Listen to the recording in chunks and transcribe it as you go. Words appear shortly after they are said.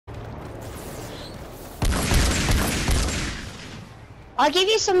I'll give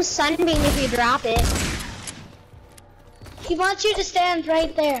you some sunbeam if you drop it. He wants you to stand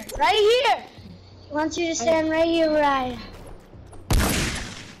right there. Right here. He wants you to stand right here, Ryan.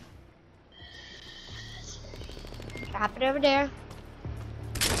 Drop it over there.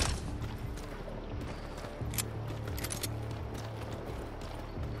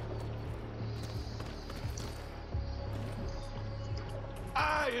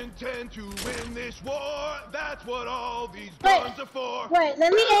 I intend to win this war. That's what all these guns are for. Wait,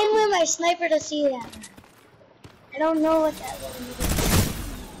 let me aim with my sniper to see that. I don't know what that one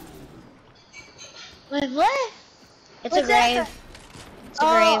is. Wait, what? It's a grave. It's a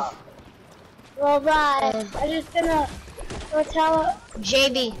grave. Well, bye. I'm just gonna go tell her.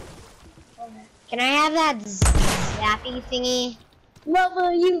 JB, can I have that zappy thingy? What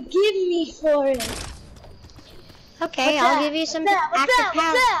will you give me for it? Okay, What's I'll that? give you some What's that? active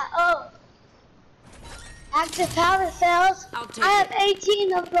power. What's that? Oh. Active powder cells? I have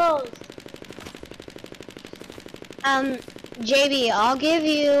 18 of those. JB, I'll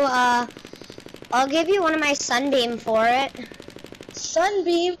give you one of my sunbeam for it.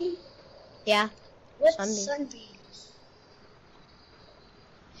 Sunbeam? Yeah. What's Sunbeam. sunbeam?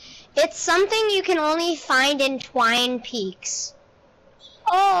 It's something you can only find in Twine Peaks.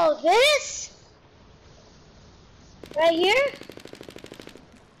 Oh, this? Right here?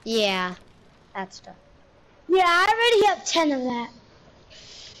 Yeah, that stuff. Yeah, I already have 10 of that.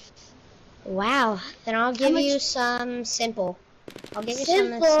 Wow, then I'll give you some simple. I'll give you some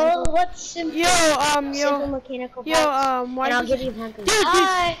Simple? simple. What's simple? Simple mechanical parts. why and I'll did give you... you hunting. Dude,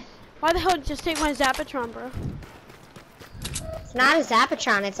 Hi. why the hell did you just take my Zapatron, bro? It's not a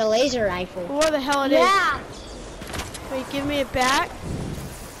Zapatron, it's a laser rifle. What the hell it is? Yeah. Wait, give me it back.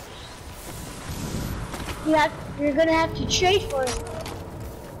 You're gonna have to trade for it.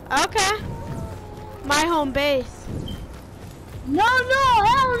 Okay. My home base. No,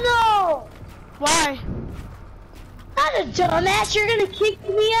 hell no! Why? Not a dumbass, you're gonna kick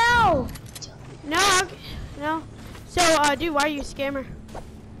me out! No. So, dude, why are you a scammer?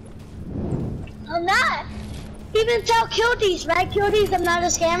 I'm not! Even tell Kilties, right Kilties, I'm not a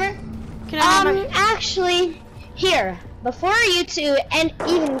scammer? Can I have my... Actually, here, before you two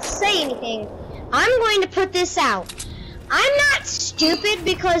even say anything, I'm going to put this out. I'm not stupid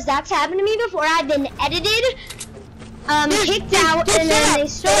because that's happened to me before. I've been edited, kicked out, and then they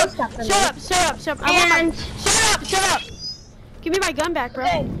stole stuff from me. Shut up. Shut up. Give me my gun back, bro.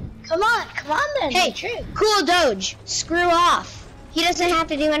 Hey, come on then. Hey, cool Doge, screw off. He doesn't have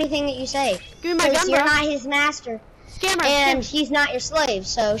to do anything that you say. Give me my gun, bro. You're not his master. Scammer. And he's not your slave,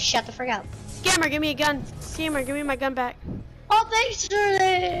 so shut the frick up. Scammer, give me a gun. Scammer, give me my gun back. Oh, thanks for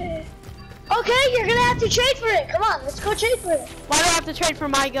it. Okay, you're gonna have to trade for it. Come on, let's go trade for it. Why do I have to trade for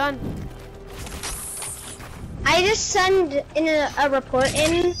my gun? I just send in a report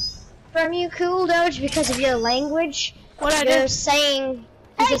in from you, Cool Doge, because of your language. You're saying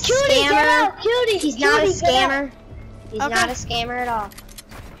he's a Cutie, scammer. Get out, Cutie, he's not a Cutie, scammer. He's not a scammer at all.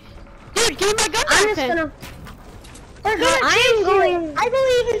 Dude, give me my gun back. I'm just gonna. I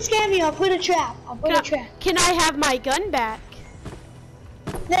believe in scamming. I'll put a trap. Can I have my gun back?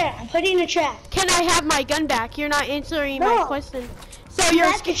 There, I'm putting a trap. Can I have my gun back? You're not answering my question. So you're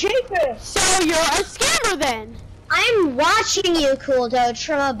a scammer then. I'm watching you, Cool Doge,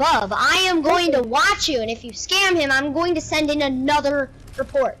 from above. I am going to watch you, and if you scam him, I'm going to send in another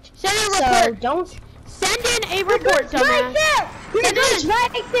report. Send in a report. So don't send in a report, dumbass. Right there. Your gun's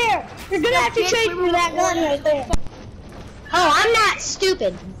right there. You're gonna have to trade for that gun right there. Oh, I'm not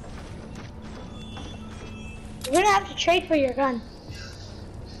stupid. You're gonna have to trade for your gun.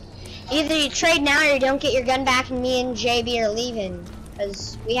 Either you trade now or you don't get your gun back, and me and JB are leaving.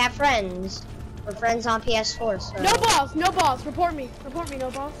 Because we have friends. We're friends on PS4, so... No balls. Report me,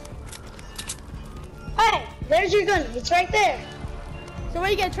 no balls. Hey, there's your gun. It's right there. So what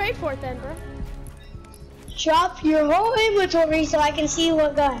are you gonna trade for it then, bro? Drop your whole inventory so I can see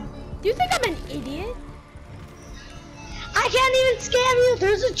what gun. Do you think I'm an idiot? I can't even scam you.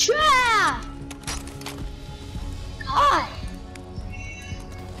 There's a trap. God.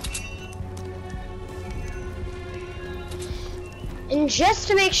 And just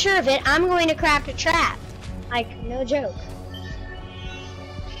to make sure of it, I'm going to craft a trap. Like, no joke.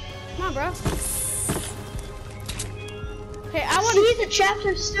 Come on, bro. Okay, I want to see the traps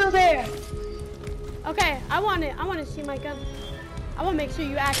are still there. Okay, I want to see my gun. I want to make sure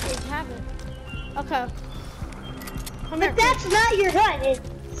you actually have it. Okay. But that's not your gun.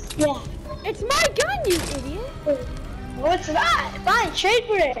 It's my gun, you idiot. No, it's not. Fine, trade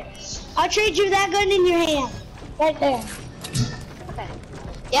for it. I'll trade you that gun in your hand. Right there.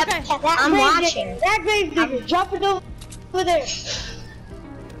 Yep, okay. I'm watching. That grave digger, drop it over there.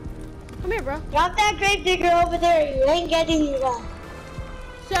 Come here, bro. Drop that grave digger over there. You ain't getting it wrong.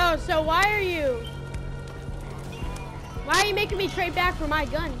 So why are you making me trade back for my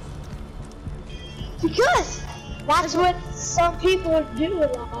guns? Because that's what some people do a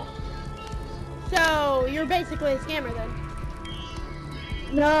lot. So you're basically a scammer then?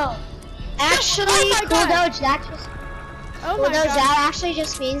 No. Actually, Oh my God. Doge, that just Oh my God. that actually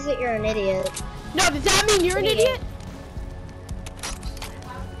just means that you're an idiot. No, does that mean you're an idiot?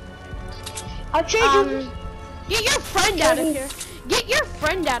 I'll trade you. Get your friend out of here. Get your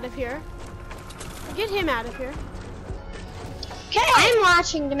friend out of here. Get him out of here. Okay. I'm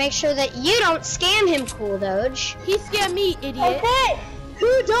watching to make sure that you don't scam him, Cool Doge. He scammed me, idiot. Okay.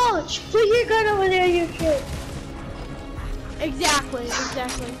 Who don't? Put your gun over there, you kid. Exactly.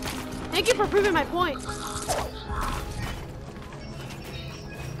 Thank you for proving my point.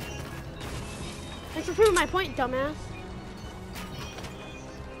 Thanks for proving my point, dumbass.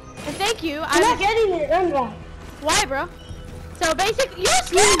 And thank you. I'm not getting your gun back. Why, bro? So basically, you're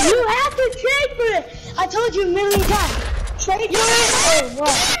You scammer. have to trade for it. I told you a million times. Trade for it or what?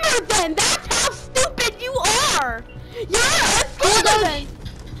 Scammer then. That's how stupid you are. You're a scammer then.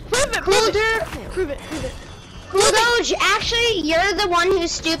 Prove it. Prove it. Cool Doge, actually, you're the one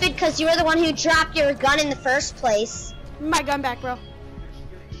who's stupid because you're the one who dropped your gun in the first place. My gun back, bro.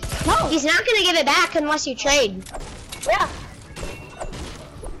 No. He's not gonna give it back unless you trade. Yeah.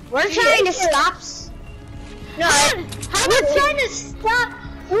 We're trying to stop. No,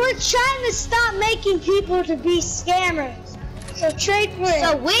 We're trying to stop making people to be scammers. So trade for it.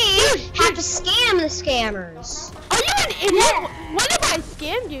 so we have to scam the scammers. Are you an idiot? What if I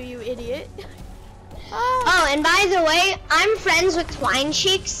scammed you, you idiot? Oh, and by the way, I'm friends with Twine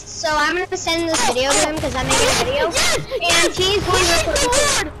Cheeks, so I'm gonna send this video to him because I'm making a video. Yes, and he's going to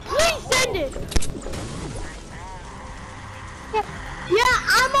record it. Please send it. Yeah,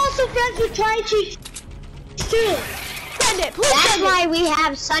 I'm also friends with Twine Cheeks too. Send it. Please That's send why it. we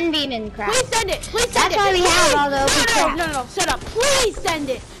have Sunbeam and crap. Please send it. Please send That's it. why we have all those No, crap. no. Shut up. Please send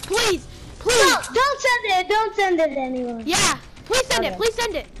it. Please. No, don't send it. Don't send it anyway. Yeah. Please send it. Okay. Please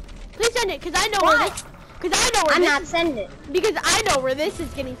send it. Please send it, cause I know Why? where this. Cause I know where I'm this. not sending it. Because I know where this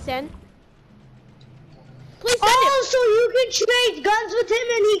is getting sent. Please send Oh, it. so you can trade guns with him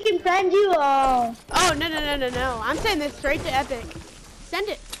and he can friend you? Oh. Oh no. I'm sending this straight to Epic. Send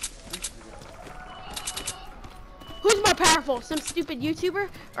it. Who's more powerful? Some stupid YouTuber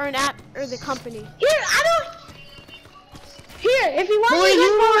or an app or the company? Here, I don't. Here, if you want Boy, your gun,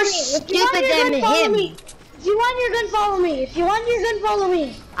 you follow more me. If you want stupid your than gun, follow him. me. If you want your gun, follow me. If you want your gun, follow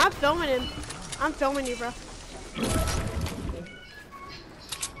me. I'm filming him. I'm filming you, bro.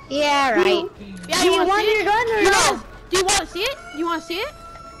 Yeah, right. Yeah, Do you wanna want see your it? gun or no? Do you want to see it? You want to see it?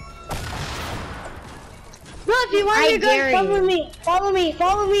 No, if you want I your dare gun, follow you. me. Follow me.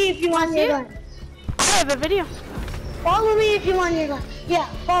 Follow me if you want see your it? gun. I have a video. Follow me if you want your gun. Yeah,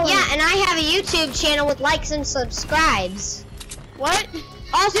 follow me. Yeah, and I have a YouTube channel with likes and subscribes. What?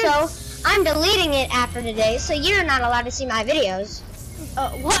 Also, I'm deleting it after today, so you're not allowed to see my videos.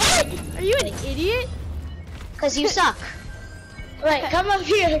 What? Are you an idiot? Because you suck. Right, come up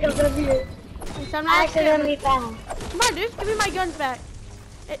here. Come up here. So I'm not Accidentally found. Come on, dude. Give me my guns back.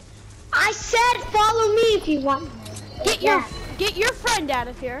 I said follow me if you want. Get your friend out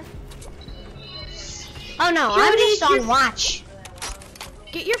of here. Oh no, Jody, I'm just on just- watch.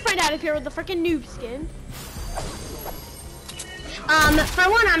 Get your friend out of here with the freaking noob skin. For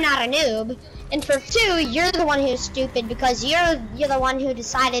one, I'm not a noob. And for two, you're the one who's stupid because you're the one who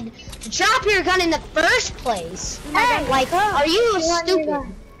decided to drop your gun in the first place. Hey, Like, are you you want your stupid?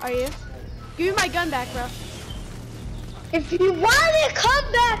 gun? Are you? Give me my gun back, bro. If you want it,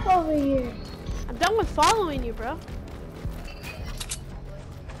 come back over here. I'm done with following you, bro.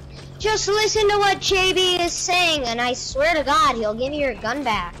 Just listen to what JB is saying, and I swear to God, he'll give you your gun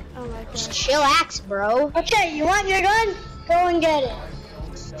back. Oh my Just god. chillax, bro. Okay, you want your gun? Go and get it.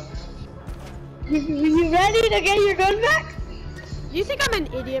 You ready to get your gun back? You think I'm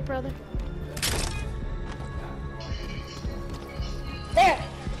an idiot, brother? There.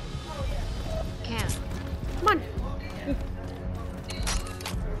 Come on.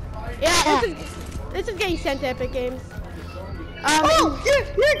 Yeah, this is getting sent to Epic Games. Oh, your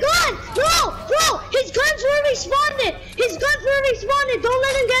gun! No! His guns were respawned! His guns were respawned! Don't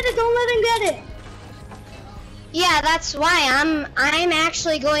let him get it! Don't let him get it! Yeah, that's why I'm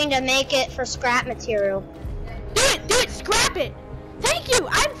actually going to make it for scrap material. Do it, scrap it. Thank you.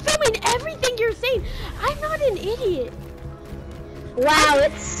 I'm filming everything you're saying. I'm not an idiot. Wow,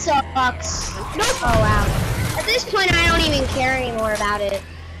 it sucks. No. Oh wow. At this point, I don't even care anymore about it.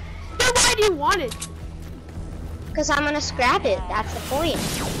 Then why do you want it? Because I'm gonna scrap it. That's the point.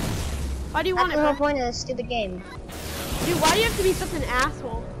 Why do you want That's it, the whole bro? point of this stupid game. Dude, why do you have to be such an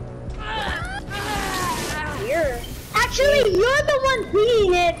asshole? Actually, you're the one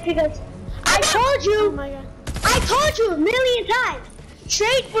being it because I told you. Oh my god. I told you a million times.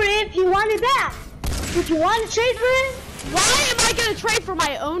 Trade for it if you want it back. Would you want to trade for it? Why am I gonna trade for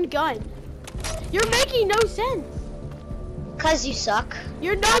my own gun? You're making no sense. Cause you suck.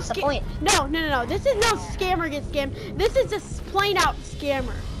 You're no That's the point. No. This is no scammer get scammed. This is just plain out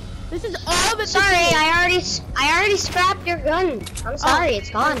scammer. This is all that. Sorry, this is. I already scrapped your gun. I'm sorry, it's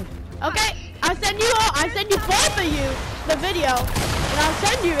gone. Okay, I'll send you both of you the video, and I'll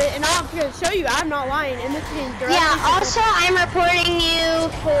send you it, and I'm gonna show you I'm not lying, and this is directly. Yeah. Also, I'm reporting you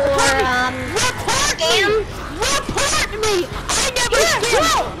for scam. Report me! I never Here,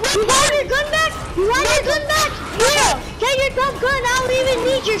 scammed. bro. You want your gun back? You want your gun back? Here, get your dumb gun. I don't even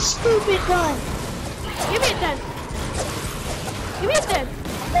need your stupid gun. Give me it then. Give me it then.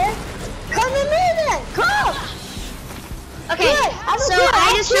 Okay? Come to me then. Come. Okay, Good, I don't so care, I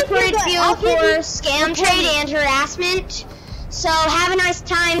I'll just keep your reported gun. you I'll keep for you- scam, trade, and harassment. So have a nice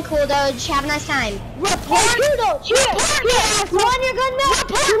time, Cool Doge. Have a nice time. Report. Here, Doge. Here. You want your gun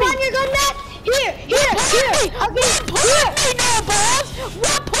back? You want your gun back? Here. I'll give you. Report me, no balls.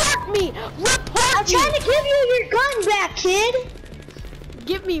 Report me. Report I'm me. trying to give you your gun back, kid.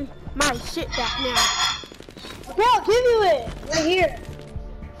 Give me my shit back now. Okay, I'll give you it. Right here.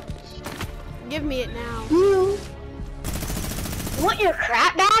 Give me it now. You. You want your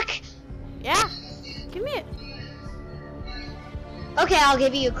crap back? Yeah. Give me it. Okay, I'll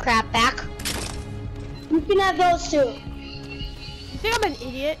give you your crap back. You can have those too. You think I'm an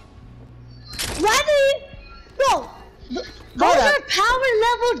idiot? Rather, bro. Those Hold up. are power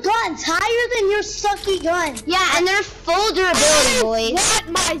leveled guns, higher than your sucky gun. Yeah, and they're full durability, I boys. want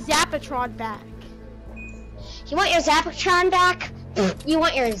my Zapatron back. You want your Zapatron back? You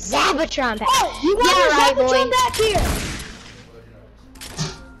want your Zapatron back? Oh, you want Yeah, your right, Zapatron boy. back here?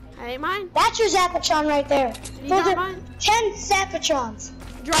 That ain't mine. That's your Zapatron right there. You Those got are mine? 10 Zapatrons.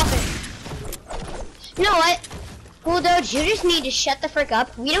 Drop it. You know what? Cool Doge, you just need to shut the frick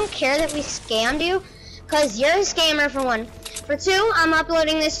up. We don't care that we scammed you, cause you're a scammer for one. For two, I'm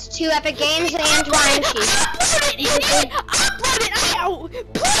uploading this to Epic Games and Ryan Sheep. Upload it, idiot! Upload it! Ow!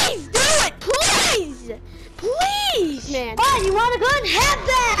 Please do it! Please! Please, man! Fine, you want a gun? Have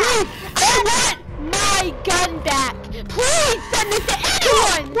that! I want my gun back! Please send this to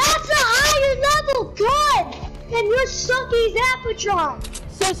anyone! That's a higher level gun than your sucky Zapatron.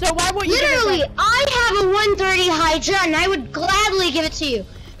 So why won't you give it Literally, back? I have a 130 Hydra, and I would gladly give it to you.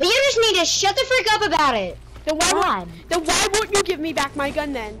 But you just need to shut the frick up about it. Then why won't you give me back my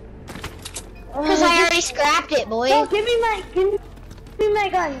gun then? Cause I already scrapped it, boy. No, give me my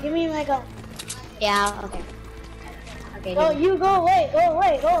gun. Give me my gun. Yeah, okay. Okay, No, dude. you go away. Go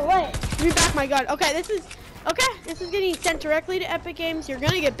away. Go away. Give me back my gun. Okay, this is getting sent directly to Epic Games. You're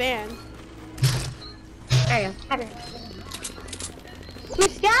gonna get banned. There you go. Have it.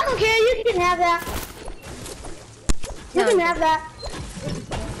 I don't care. You can have that. You No. can have that.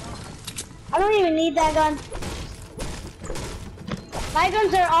 I don't even need that gun. My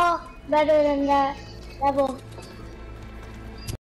guns are all better than that level.